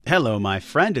Hello, my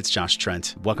friend. It's Josh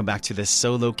Trent. Welcome back to this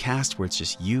solo cast where it's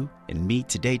just you and me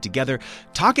today together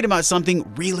talking about something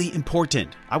really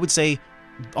important. I would say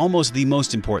almost the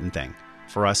most important thing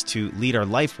for us to lead our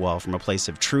life well from a place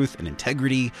of truth and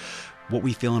integrity, what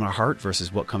we feel in our heart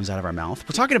versus what comes out of our mouth.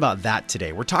 We're talking about that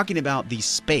today. We're talking about the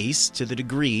space to the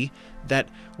degree that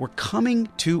we're coming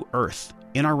to earth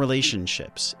in our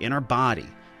relationships, in our body,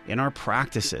 in our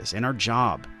practices, in our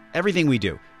job, everything we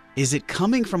do. Is it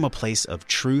coming from a place of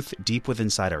truth deep within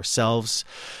inside ourselves?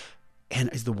 And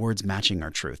is the words matching our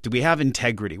truth? Do we have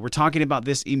integrity? We're talking about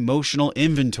this emotional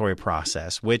inventory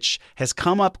process, which has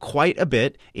come up quite a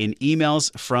bit in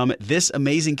emails from this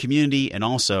amazing community and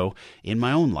also in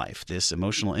my own life, this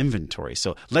emotional inventory.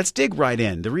 So let's dig right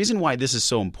in. The reason why this is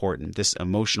so important, this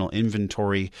emotional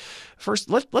inventory, first,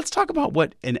 let's talk about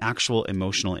what an actual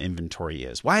emotional inventory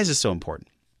is. Why is this so important?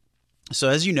 So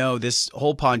as you know, this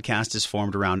whole podcast is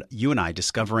formed around you and I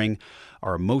discovering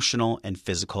our emotional and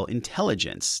physical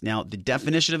intelligence. Now, the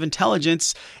definition of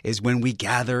intelligence is when we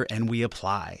gather and we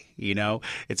apply. You know,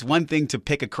 it's one thing to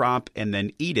pick a crop and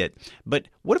then eat it. But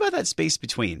what about that space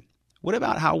between? What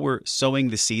about how we're sowing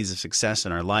the seeds of success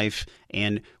in our life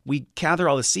and we gather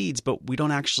all the seeds, but we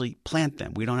don't actually plant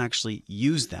them. We don't actually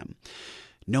use them.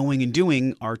 Knowing and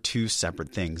doing are two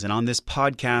separate things. And on this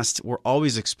podcast, we're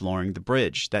always exploring the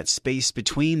bridge, that space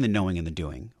between the knowing and the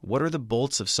doing. What are the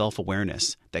bolts of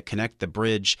self-awareness that connect the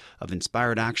bridge of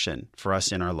inspired action for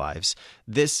us in our lives?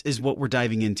 This is what we're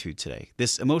diving into today.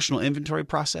 This emotional inventory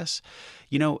process.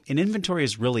 You know, an inventory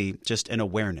is really just an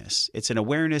awareness. It's an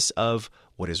awareness of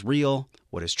what is real,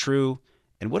 what is true,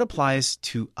 and what applies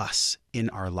to us in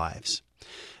our lives.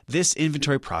 This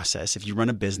inventory process, if you run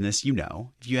a business, you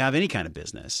know, if you have any kind of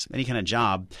business, any kind of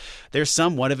job, there's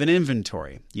somewhat of an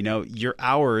inventory. You know, your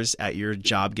hours at your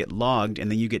job get logged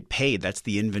and then you get paid. That's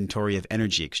the inventory of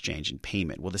energy exchange and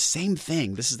payment. Well, the same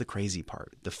thing, this is the crazy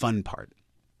part, the fun part.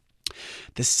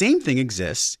 The same thing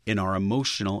exists in our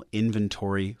emotional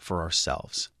inventory for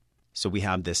ourselves. So we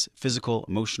have this physical,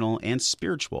 emotional, and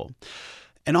spiritual.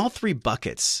 And all three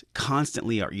buckets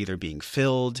constantly are either being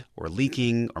filled or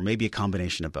leaking or maybe a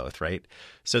combination of both, right?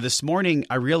 So this morning,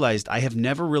 I realized I have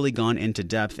never really gone into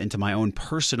depth into my own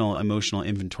personal emotional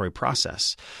inventory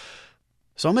process.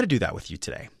 So I'm going to do that with you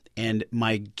today. And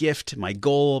my gift, my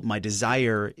goal, my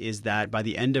desire is that by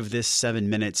the end of this 7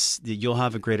 minutes, you'll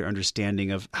have a greater understanding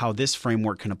of how this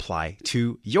framework can apply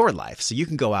to your life. So you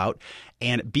can go out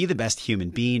and be the best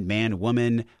human being, man,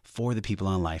 woman, for the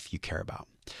people in life you care about.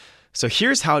 So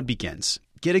here's how it begins.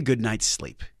 Get a good night's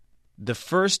sleep. The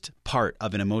first part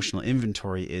of an emotional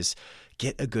inventory is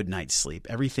get a good night's sleep.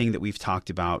 Everything that we've talked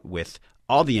about with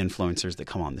all the influencers that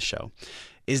come on the show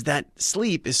is that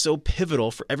sleep is so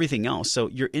pivotal for everything else. So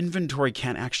your inventory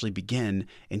can't actually begin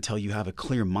until you have a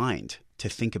clear mind to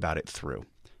think about it through.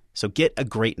 So get a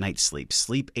great night's sleep.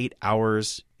 Sleep 8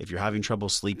 hours. If you're having trouble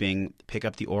sleeping, pick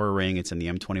up the Oura Ring. It's in the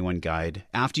M21 guide.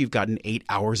 After you've gotten 8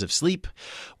 hours of sleep,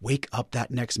 wake up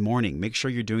that next morning. Make sure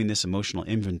you're doing this emotional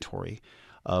inventory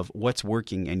of what's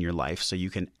working in your life so you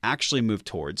can actually move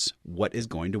towards what is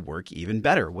going to work even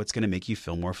better, what's going to make you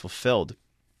feel more fulfilled.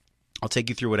 I'll take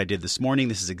you through what I did this morning.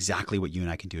 This is exactly what you and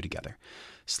I can do together.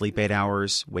 Sleep 8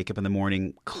 hours, wake up in the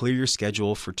morning, clear your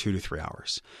schedule for 2 to 3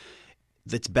 hours.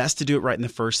 It's best to do it right in the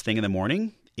first thing in the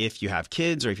morning. If you have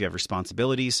kids or if you have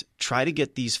responsibilities, try to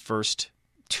get these first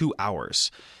 2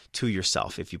 hours to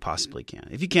yourself if you possibly can.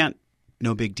 If you can't,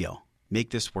 no big deal.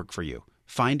 Make this work for you.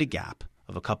 Find a gap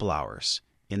of a couple hours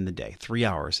in the day. 3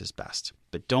 hours is best,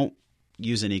 but don't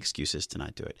use any excuses to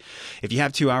not do it. If you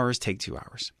have 2 hours, take 2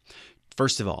 hours.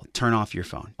 First of all, turn off your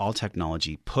phone. All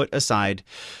technology put aside.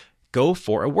 Go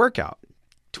for a workout.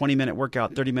 20-minute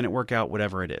workout, 30-minute workout,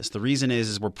 whatever it is. The reason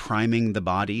is we're priming the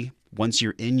body. Once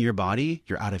you're in your body,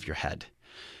 you're out of your head.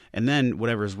 And then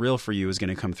whatever is real for you is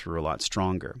going to come through a lot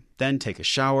stronger. Then take a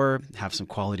shower, have some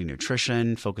quality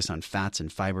nutrition, focus on fats and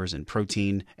fibers and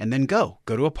protein, and then go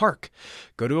to a park.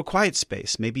 Go to a quiet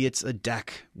space. Maybe it's a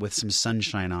deck with some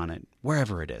sunshine on it,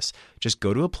 wherever it is. Just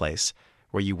go to a place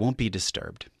where you won't be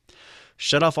disturbed.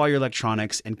 Shut off all your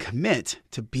electronics and commit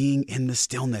to being in the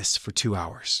stillness for 2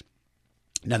 hours.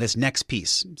 Now, this next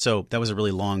piece, so that was a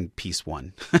really long piece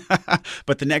one,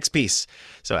 but the next piece,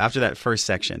 so after that first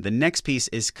section, the next piece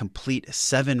is complete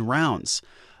 7 rounds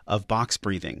of box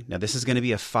breathing. Now, this is going to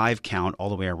be a 5 count all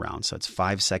the way around. So it's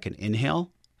 5-second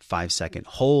inhale, 5-second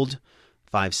hold,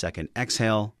 5-second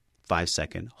exhale,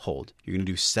 5-second hold. You're going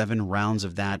to do 7 rounds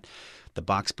of that. The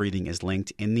box breathing is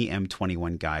linked in the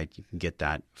M21 guide. You can get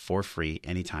that for free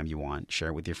anytime you want. Share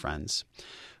it with your friends.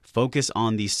 Focus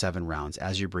on these 7 rounds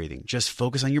as you're breathing. Just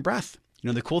focus on your breath. You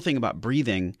know, the cool thing about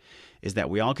breathing is that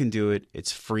we all can do it.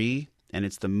 It's free And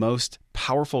it's the most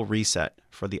powerful reset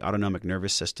for the autonomic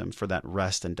nervous system, for that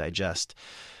rest and digest,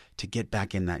 to get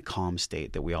back in that calm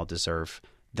state that we all deserve.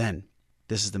 Then,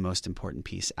 this is the most important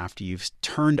piece. After you've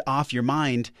turned off your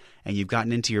mind and you've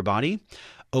gotten into your body,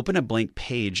 open a blank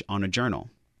page on a journal.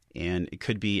 And it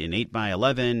could be an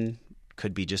 8x11,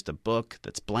 could be just a book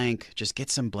that's blank. Just get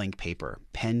some blank paper,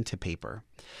 pen to paper.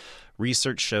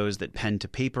 Research shows that pen to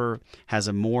paper has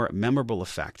a more memorable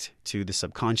effect to the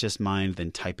subconscious mind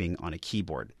than typing on a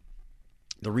keyboard.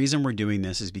 The reason we're doing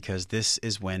this is because this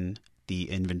is when the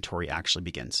inventory actually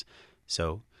begins.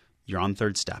 So you're on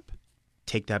third step.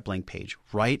 Take that blank page.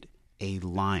 Write a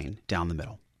line down the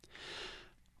middle.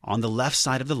 On the left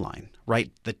side of the line,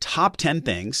 write the top 10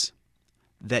 things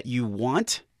that you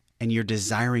want and you're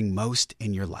desiring most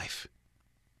in your life.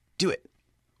 Do it.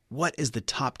 What is the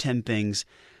top 10 things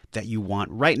that you want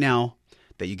right now,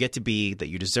 that you get to be, that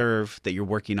you deserve, that you're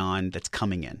working on, that's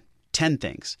coming in? 10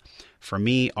 things. For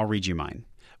me, I'll read you mine.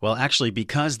 Well, actually,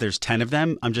 because there's 10 of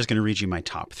them, I'm just going to read you my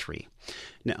top 3.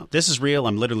 Now, this is real.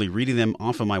 I'm literally reading them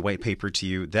off of my white paper to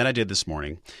you that I did this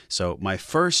morning. So my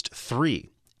first 3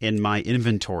 in my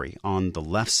inventory on the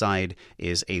left side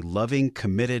is a loving,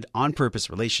 committed,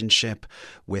 on-purpose relationship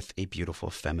with a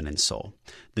beautiful feminine soul.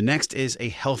 The next is a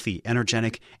healthy,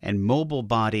 energetic, and mobile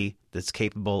body that's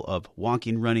capable of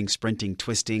walking, running, sprinting,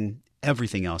 twisting,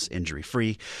 everything else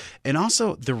injury-free. And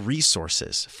also the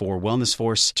resources for Wellness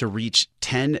Force to reach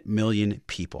 10 million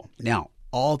people. Now,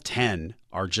 all 10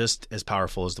 are just as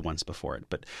powerful as the ones before it,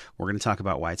 but we're going to talk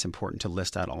about why it's important to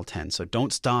list out all 10. So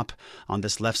don't stop on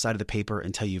this left side of the paper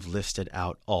until you've listed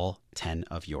out all 10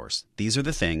 of yours. These are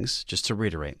the things, just to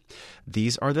reiterate,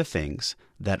 these are the things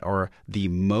that are the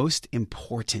most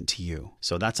important to you.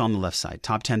 So that's on the left side,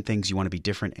 top 10 things you want to be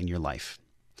different in your life.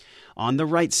 On the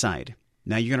right side,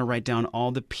 now you're going to write down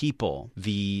all the people,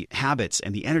 the habits,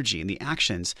 and the energy and the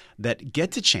actions that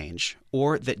get to change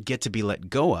or that get to be let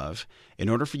go of in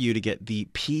order for you to get the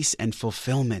peace and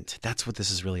fulfillment. That's what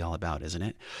this is really all about, isn't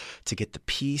it? To get the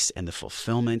peace and the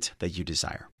fulfillment that you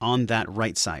desire. On that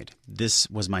right side, this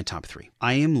was my top 3.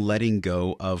 I am letting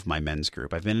go of my men's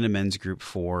group. I've been in a men's group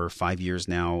for 5 years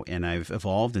now, and I've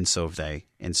evolved, and so have they.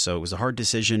 And so it was a hard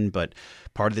decision, but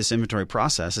part of this inventory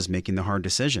process is making the hard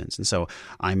decisions. And so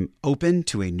I'm open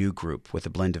to a new group with a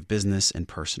blend of business and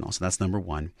personal. So that's number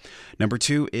 1. Number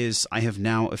 2 is I have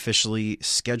now officially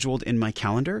scheduled in my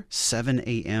calendar 7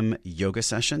 a.m. yoga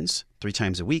sessions 3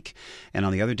 times a week, and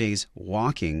on the other days,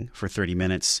 walking for 30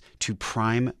 minutes to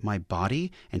prime my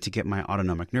body and to get my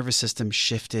autonomic nervous system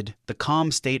shifted, the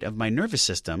calm state of my nervous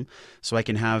system, so I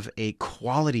can have a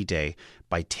quality day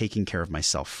by taking care of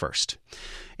myself first.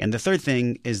 And the third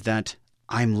thing is that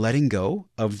I'm letting go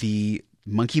of the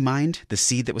monkey mind, the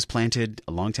seed that was planted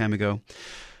a long time ago.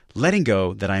 Letting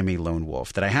go that I'm a lone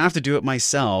wolf, that I have to do it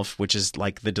myself, which is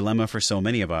like the dilemma for so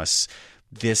many of us.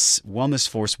 This Wellness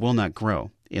Force will not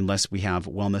grow unless we have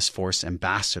Wellness Force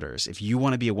ambassadors. If you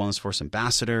want to be a Wellness Force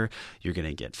ambassador, you're going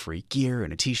to get free gear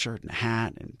and a t-shirt and a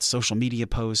hat and social media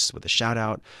posts with a shout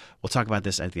out. We'll talk about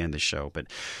this at the end of the show. But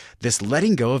this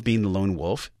letting go of being the lone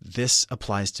wolf, this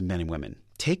applies to men and women.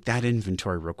 Take that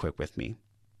inventory real quick with me.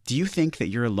 Do you think that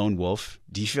you're a lone wolf?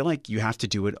 Do you feel like you have to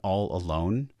do it all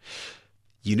alone?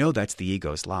 You know that's the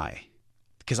ego's lie,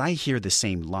 because I hear the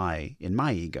same lie in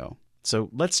my ego. So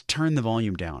let's turn the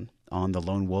volume down on the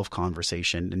lone wolf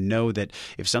conversation and know that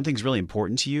if something's really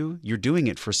important to you, you're doing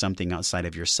it for something outside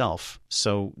of yourself.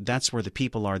 So that's where the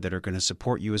people are that are going to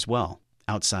support you as well,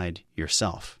 outside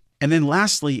yourself. And then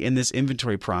lastly, in this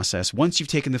inventory process, once you've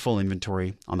taken the full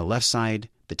inventory, on the left side,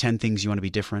 the 10 things you want to be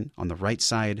different. On the right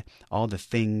side, all the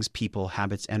things, people,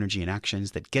 habits, energy, and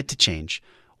actions that get to change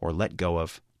or let go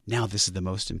of. Now this is the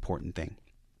most important thing.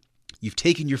 You've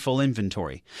taken your full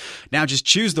inventory. Now just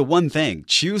choose the one thing.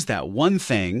 Choose that one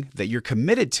thing that you're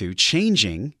committed to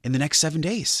changing in the next 7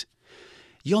 days.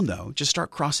 You'll know. Just start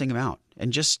crossing them out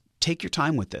and just take your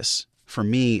time with this. For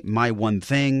me, my one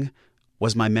thing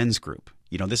was my men's group.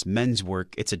 You know, this men's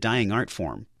work, it's a dying art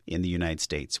form in the United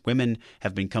States. Women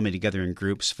have been coming together in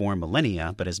groups for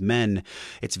millennia, but as men,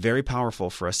 it's very powerful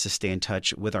for us to stay in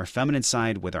touch with our feminine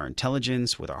side, with our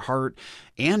intelligence, with our heart,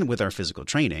 and with our physical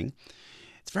training.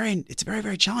 It's very,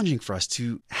 very challenging for us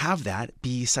to have that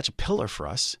be such a pillar for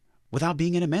us without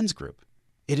being in a men's group.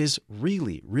 It is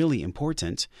really, really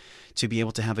important to be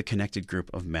able to have a connected group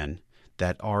of men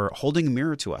that are holding a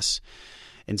mirror to us.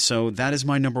 And so that is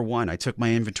my number 1. I took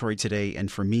my inventory today,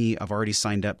 and for me, I've already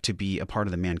signed up to be a part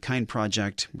of the Mankind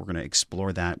Project. We're going to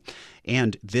explore that.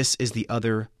 And this is the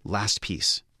other last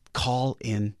piece. Call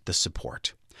in the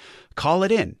support. Call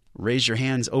it in. Raise your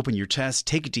hands, open your chest,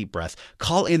 take a deep breath,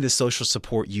 call in the social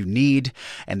support you need,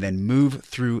 and then move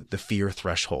through the fear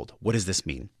threshold. What does this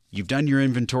mean? You've done your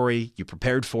inventory, you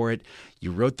prepared for it,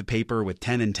 you wrote the paper with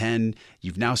 10 and 10,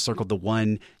 you've now circled the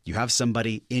 1, you have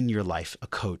somebody in your life, a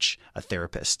coach, a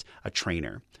therapist, a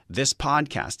trainer. This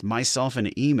podcast, myself,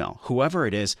 an email, whoever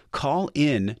it is, call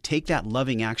in, take that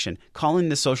loving action, call in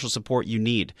the social support you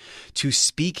need to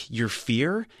speak your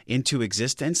fear into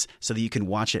existence so that you can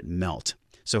watch it melt.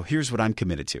 So here's what I'm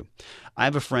committed to. I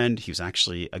have a friend, he was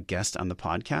actually a guest on the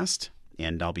podcast,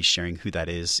 and I'll be sharing who that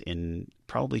is in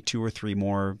probably 2 or 3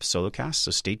 more solo casts,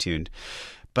 so stay tuned.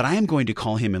 But I am going to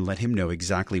call him and let him know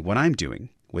exactly what I'm doing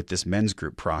with this men's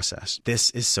group process. This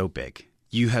is so big.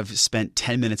 You have spent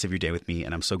 10 minutes of your day with me,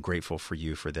 and I'm so grateful for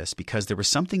you for this because there was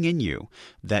something in you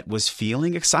that was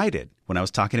feeling excited when I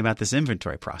was talking about this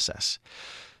inventory process.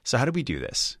 So how do we do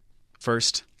this?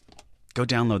 First, go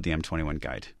download the M21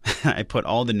 guide. I put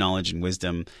all the knowledge and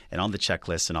wisdom and all the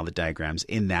checklists and all the diagrams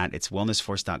in that. It's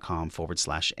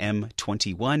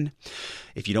wellnessforce.com/M21.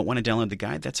 If you don't want to download the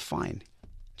guide, that's fine.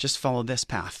 Just follow this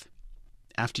path.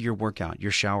 After your workout,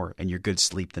 your shower, and your good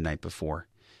sleep the night before,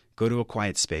 go to a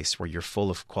quiet space where you're full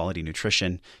of quality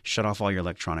nutrition. Shut off all your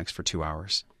electronics for 2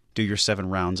 hours. Do your 7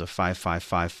 rounds of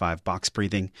 5-5-5-5 box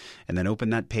breathing, and then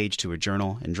open that page to a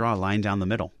journal and draw a line down the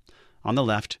middle. On the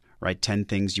left, write 10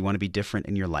 things you want to be different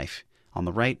in your life. On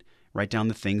the right, write down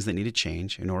the things that need to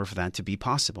change in order for that to be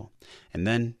possible. And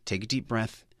then take a deep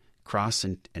breath, cross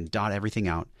and dot everything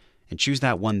out, and choose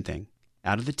that one thing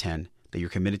out of the 10 that you're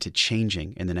committed to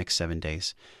changing in the next 7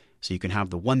 days so you can have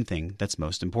the one thing that's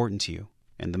most important to you.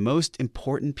 And the most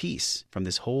important piece from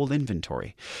this whole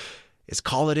inventory is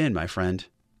call it in, my friend.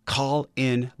 Call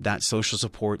in that social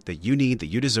support that you need, that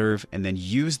you deserve, and then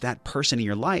use that person in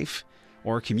your life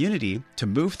or community to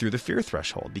move through the fear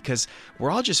threshold, because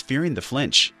we're all just fearing the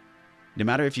flinch. No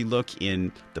matter if you look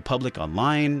in the public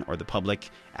online or the public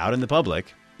out in the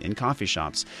public in coffee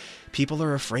shops, people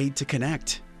are afraid to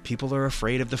connect. People are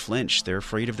afraid of the flinch. They're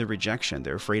afraid of the rejection.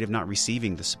 They're afraid of not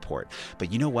receiving the support.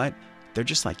 But you know what? They're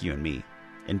just like you and me.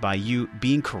 And by you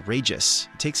being courageous,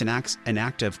 it takes an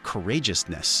act of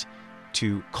courageousness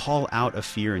to call out a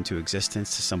fear into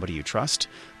existence to somebody you trust.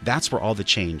 That's where all the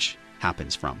change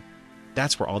happens from.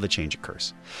 That's where all the change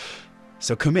occurs.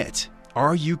 So commit.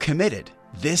 Are you committed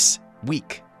this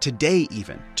week, today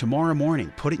even, tomorrow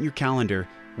morning? Put it in your calendar.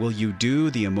 Will you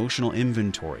do the emotional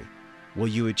inventory? Will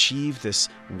you achieve this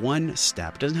one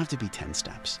step? It doesn't have to be 10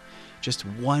 steps. Just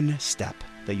one step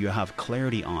that you have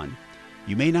clarity on.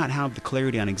 You may not have the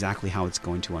clarity on exactly how it's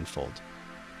going to unfold,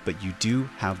 but you do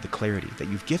have the clarity that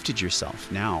you've gifted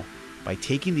yourself now by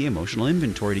taking the emotional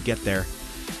inventory to get there.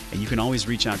 And you can always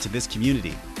reach out to this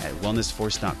community at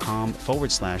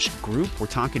wellnessforce.com/group. We're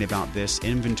talking about this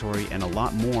inventory and a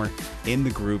lot more in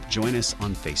the group. Join us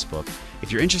on Facebook.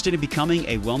 If you're interested in becoming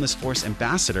a Wellness Force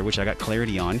ambassador, which I got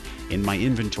clarity on in my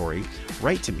inventory,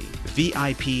 write to me,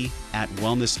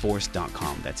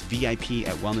 VIP@wellnessforce.com. That's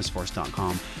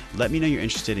VIP@wellnessforce.com. Let me know you're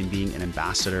interested in being an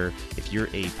ambassador. If you're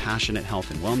a passionate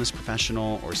health and wellness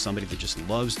professional or somebody that just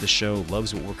loves the show,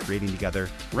 loves what we're creating together,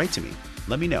 write to me.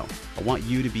 Let me know. I want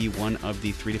you to be one of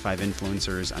the 3 to 5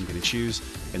 influencers I'm going to choose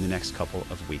in the next couple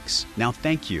of weeks. Now,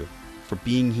 thank you for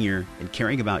being here and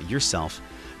caring about yourself,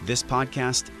 this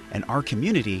podcast, and our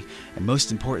community, and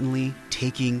most importantly,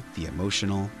 taking the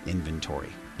emotional inventory.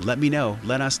 Let me know,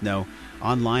 let us know,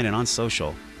 online and on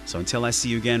social. So until I see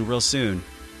you again real soon,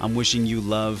 I'm wishing you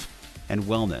love and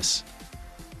wellness